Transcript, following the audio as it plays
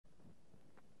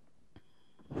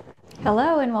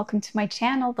Hello and welcome to my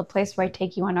channel, the place where I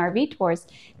take you on RV tours,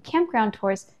 campground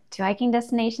tours, to hiking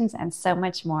destinations, and so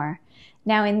much more.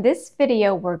 Now in this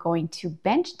video, we're going to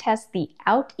bench test the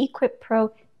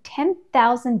OutEquipPro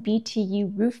 10,000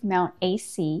 BTU roof mount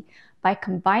AC by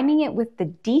combining it with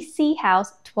the DC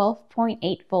House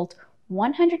 12.8 volt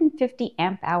 150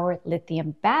 amp hour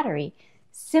lithium battery,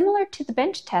 similar to the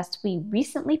bench test we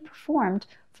recently performed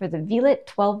for the VLIT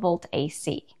 12 volt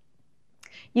AC.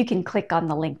 You can click on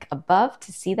the link above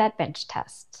to see that bench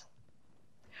test.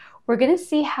 We're going to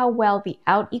see how well the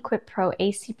OutEquipPro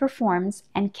AC performs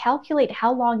and calculate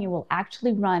how long it will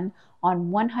actually run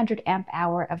on 100 amp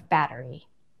hour of battery.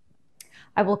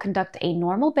 I will conduct a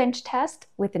normal bench test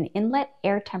with an inlet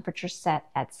air temperature set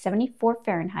at 74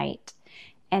 Fahrenheit,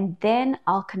 and then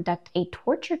I'll conduct a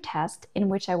torture test in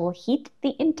which I will heat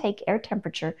the intake air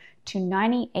temperature to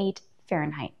 98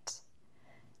 Fahrenheit.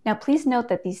 Now please note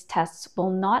that these tests will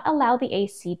not allow the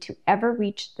AC to ever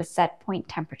reach the set point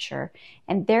temperature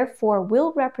and therefore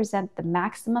will represent the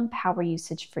maximum power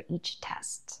usage for each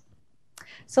test.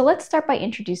 So let's start by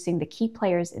introducing the key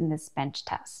players in this bench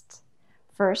test.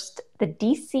 First, the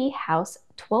DC House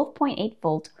 12.8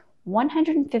 volt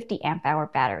 150 amp hour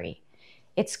battery.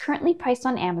 It's currently priced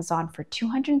on Amazon for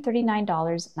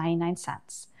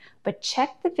 $239.99, but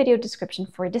check the video description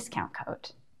for a discount code.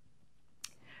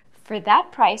 For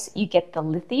that price, you get the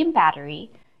lithium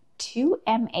battery, 2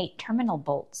 M8 terminal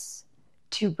bolts,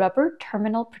 2 rubber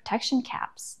terminal protection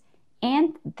caps,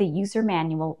 and the user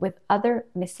manual with other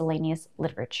miscellaneous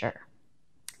literature.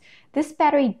 This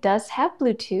battery does have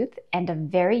Bluetooth and a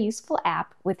very useful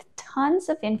app with tons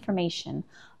of information,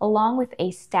 along with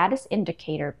a status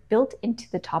indicator built into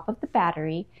the top of the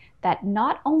battery that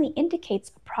not only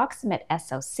indicates approximate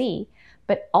SOC,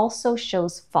 but also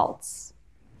shows faults.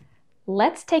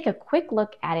 Let's take a quick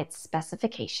look at its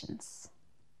specifications.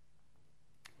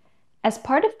 As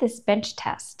part of this bench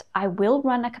test, I will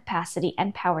run a capacity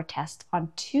and power test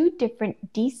on 2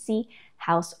 different DC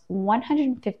House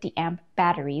 150 amp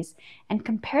batteries and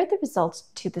compare the results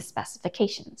to the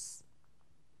specifications.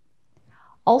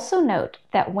 Also note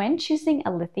that when choosing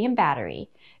a lithium battery,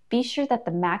 be sure that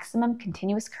the maximum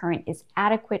continuous current is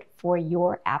adequate for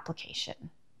your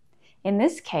application. In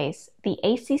this case, the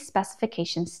AC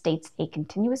specification states a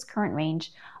continuous current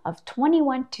range of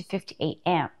 21 to 58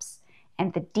 amps,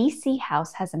 and the DC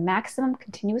House has a maximum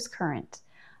continuous current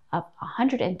of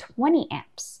 120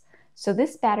 amps, so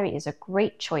this battery is a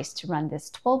great choice to run this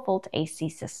 12 volt AC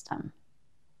system.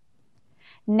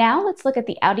 Now let's look at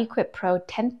the OutEquipPro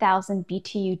 10,000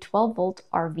 BTU 12 volt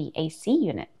RV AC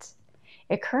unit.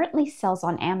 It currently sells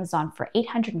on Amazon for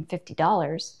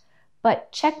 $850,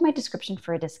 but check my description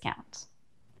for a discount.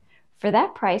 For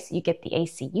that price, you get the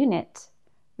AC unit,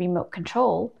 remote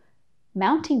control,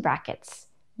 mounting brackets,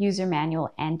 user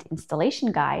manual and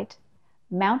installation guide,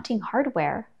 mounting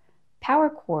hardware, power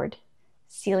cord,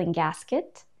 sealing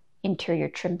gasket, interior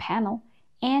trim panel,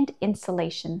 and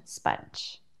insulation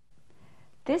sponge.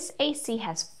 This AC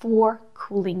has 4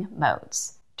 cooling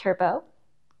modes: turbo,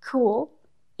 cool,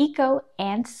 eco,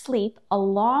 and sleep,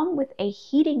 along with a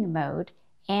heating mode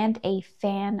and a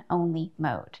fan-only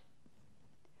mode.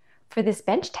 For this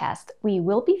bench test, we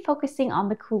will be focusing on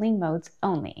the cooling modes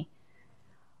only.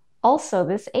 Also,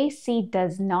 this AC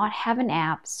does not have an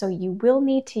app, so you will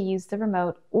need to use the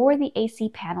remote or the AC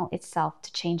panel itself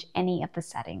to change any of the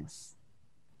settings.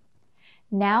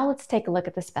 Now let's take a look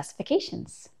at the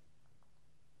specifications.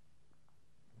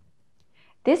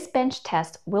 This bench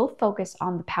test will focus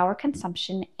on the power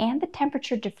consumption and the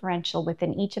temperature differential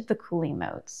within each of the cooling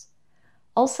modes.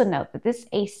 Also note that this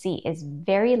AC is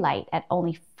very light at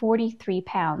only 43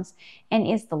 pounds and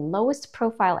is the lowest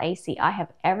profile AC I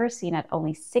have ever seen at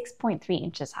only 6.3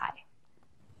 inches high.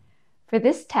 For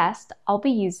this test, I'll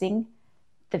be using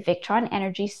the Victron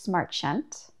Energy Smart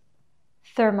Shunt,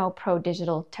 ThermoPro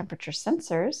digital temperature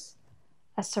sensors,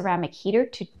 a ceramic heater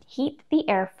to heat the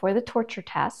air for the torture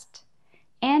test,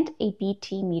 and a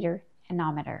BT meter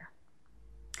anemometer.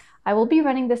 I will be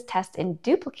running this test in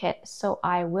duplicate, so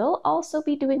I will also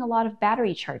be doing a lot of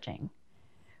battery charging.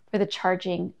 For the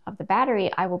charging of the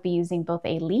battery, I will be using both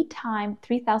a lead time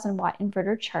 3000 watt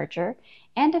inverter charger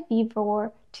and a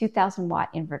VIVOR 2000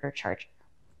 watt inverter charger.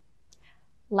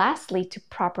 Lastly, to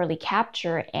properly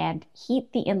capture and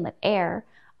heat the inlet air,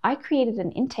 I created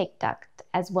an intake duct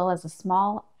as well as a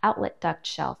small outlet duct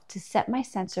shelf to set my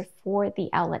sensor for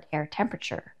the outlet air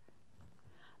temperature.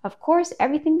 Of course,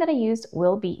 everything that I used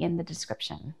will be in the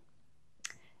description.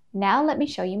 Now let me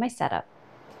show you my setup.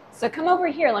 So come over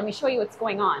here, let me show you what's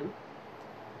going on.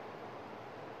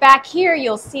 Back here,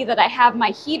 you'll see that I have my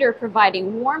heater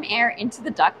providing warm air into the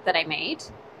duct that I made.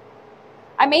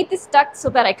 I made this duct so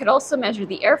that I could also measure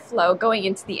the airflow going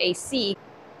into the AC.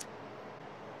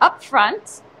 Up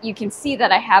front, you can see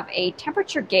that I have a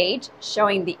temperature gauge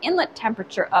showing the inlet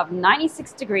temperature of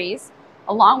 96 degrees,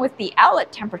 along with the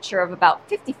outlet temperature of about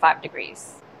 55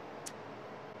 degrees.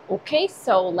 Okay,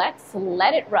 so let's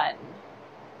let it run.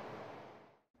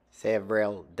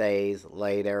 Several days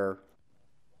later.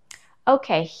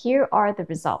 Okay, here are the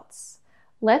results.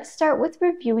 Let's start with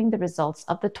reviewing the results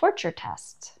of the torture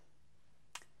test.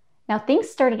 Now, things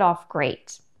started off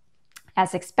great.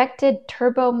 As expected,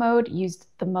 turbo mode used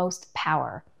the most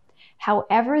power.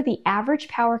 However, the average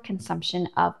power consumption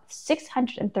of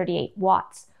 638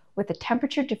 watts with a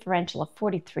temperature differential of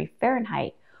 43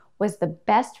 Fahrenheit was the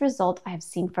best result I have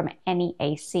seen from any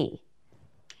AC.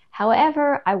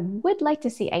 However, I would like to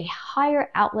see a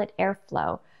higher outlet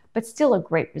airflow, but still a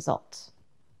great result.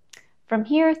 From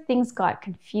here, things got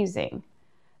confusing.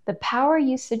 The power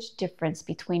usage difference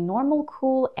between normal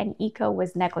cool and eco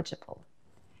was negligible.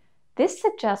 This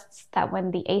suggests that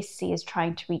when the AC is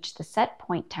trying to reach the set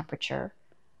point temperature,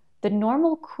 the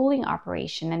normal cooling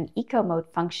operation and eco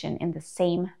mode function in the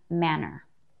same manner.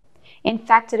 In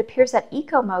fact, it appears that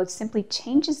eco mode simply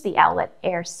changes the outlet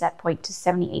air set point to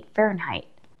 78 Fahrenheit,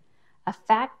 a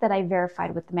fact that I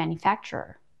verified with the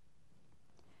manufacturer.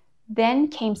 Then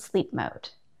came sleep mode.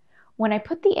 When I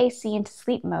put the AC into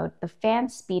sleep mode, the fan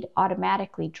speed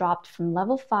automatically dropped from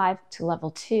level 5 to level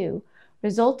 2,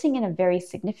 resulting in a very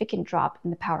significant drop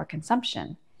in the power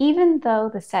consumption, even though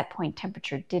the set point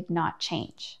temperature did not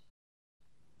change.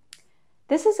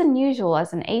 This is unusual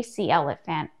as an AC outlet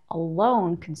fan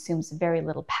alone consumes very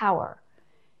little power.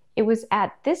 It was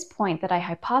at this point that I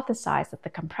hypothesized that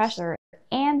the compressor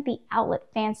and the outlet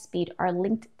fan speed are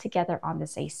linked together on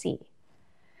this AC.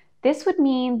 This would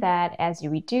mean that as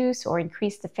you reduce or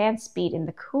increase the fan speed in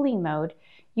the cooling mode,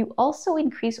 you also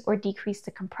increase or decrease the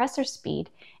compressor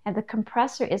speed, and the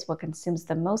compressor is what consumes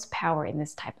the most power in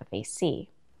this type of AC.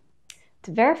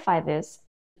 To verify this,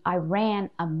 I ran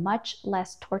a much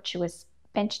less tortuous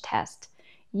bench test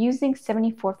using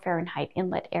 74 Fahrenheit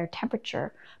inlet air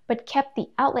temperature, but kept the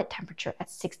outlet temperature at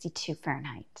 62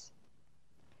 Fahrenheit.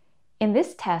 In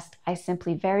this test, I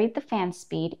simply varied the fan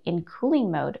speed in cooling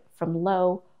mode from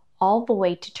low all the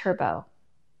way to turbo.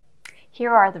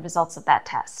 Here are the results of that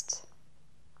test.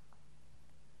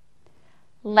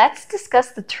 Let's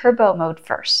discuss the turbo mode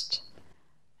first.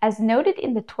 As noted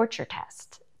in the torture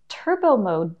test, turbo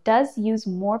mode does use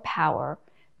more power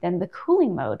than the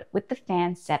cooling mode with the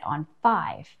fan set on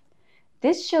 5.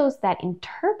 This shows that in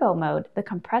turbo mode, the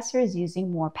compressor is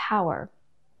using more power.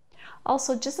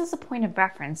 Also, just as a point of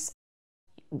reference,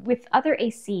 with other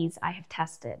ACs I have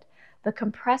tested, the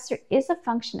compressor is a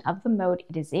function of the mode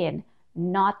it is in,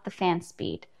 not the fan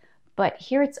speed. But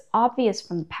here it's obvious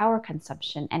from the power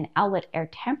consumption and outlet air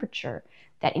temperature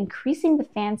that increasing the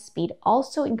fan speed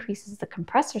also increases the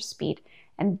compressor speed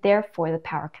and therefore the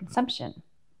power consumption.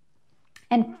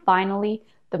 And finally,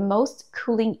 the most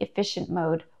cooling efficient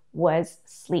mode was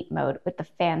sleep mode with the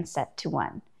fan set to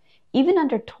 1. Even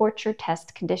under torture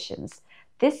test conditions,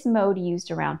 this mode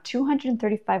used around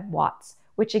 235 watts,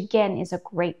 which again is a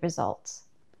great result.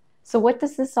 So what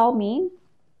does this all mean?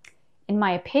 In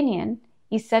my opinion,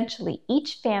 essentially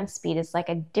each fan speed is like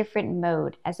a different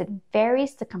mode as it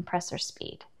varies the compressor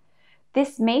speed.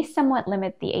 This may somewhat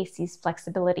limit the AC's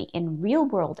flexibility in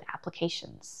real-world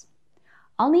applications.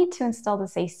 I'll need to install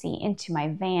this AC into my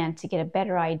van to get a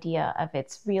better idea of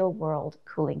its real-world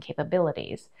cooling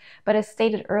capabilities. But as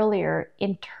stated earlier,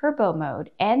 in turbo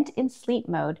mode and in sleep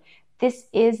mode, this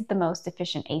is the most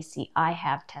efficient AC I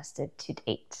have tested to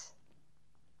date.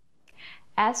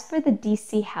 As for the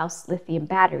DC house lithium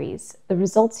batteries, the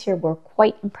results here were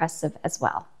quite impressive as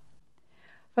well.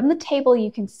 From the table,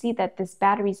 you can see that this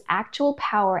battery's actual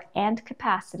power and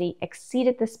capacity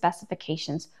exceeded the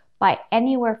specifications by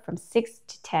anywhere from 6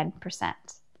 to 10%.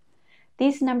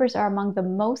 These numbers are among the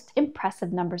most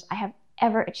impressive numbers I have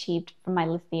ever achieved from my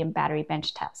lithium battery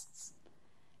bench tests.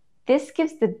 This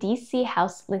gives the DC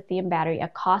house lithium battery a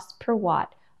cost per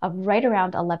watt of right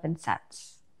around 11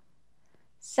 cents.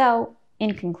 So,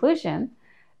 in conclusion,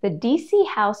 the DC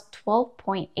house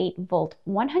 12.8 volt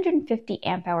 150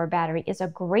 amp hour battery is a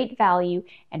great value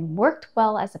and worked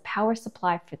well as a power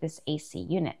supply for this AC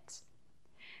unit.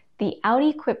 The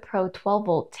OutEquipPro 12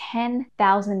 volt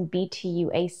 10,000 BTU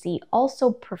AC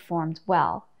also performed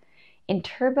well. In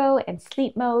turbo and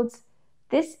sleep modes,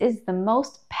 this is the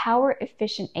most power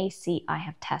efficient AC I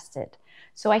have tested,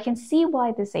 so I can see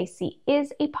why this AC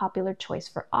is a popular choice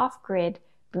for off-grid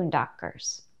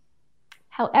boondockers.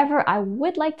 However, I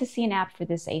would like to see an app for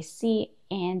this AC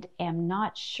and am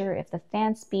not sure if the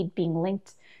fan speed being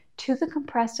linked to the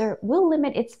compressor will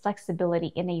limit its flexibility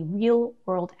in a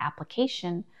real-world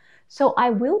application, so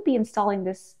I will be installing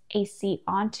this AC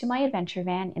onto my adventure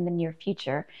van in the near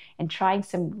future and trying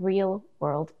some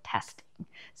real-world testing.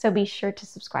 So be sure to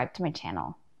subscribe to my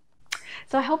channel.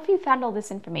 So I hope you found all this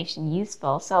information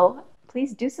useful. So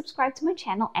please do subscribe to my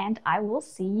channel, and I will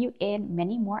see you in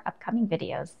many more upcoming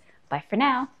videos. Bye for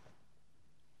now.